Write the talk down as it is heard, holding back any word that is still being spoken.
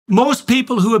Most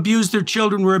people who abused their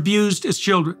children were abused as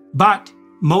children, but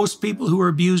most people who are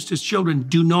abused as children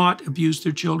do not abuse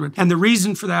their children. And the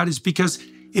reason for that is because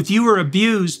if you were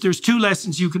abused, there's two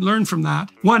lessons you can learn from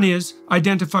that. One is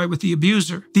identify with the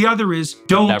abuser. The other is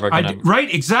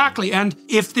right, exactly. And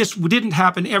if this didn't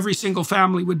happen, every single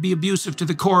family would be abusive to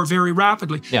the core very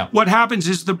rapidly. Yeah. What happens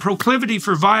is the proclivity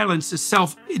for violence is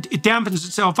it dampens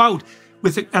itself out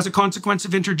as a consequence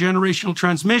of intergenerational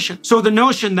transmission. So the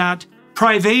notion that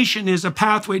privation is a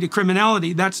pathway to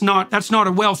criminality, that's not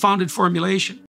a well-founded formulation.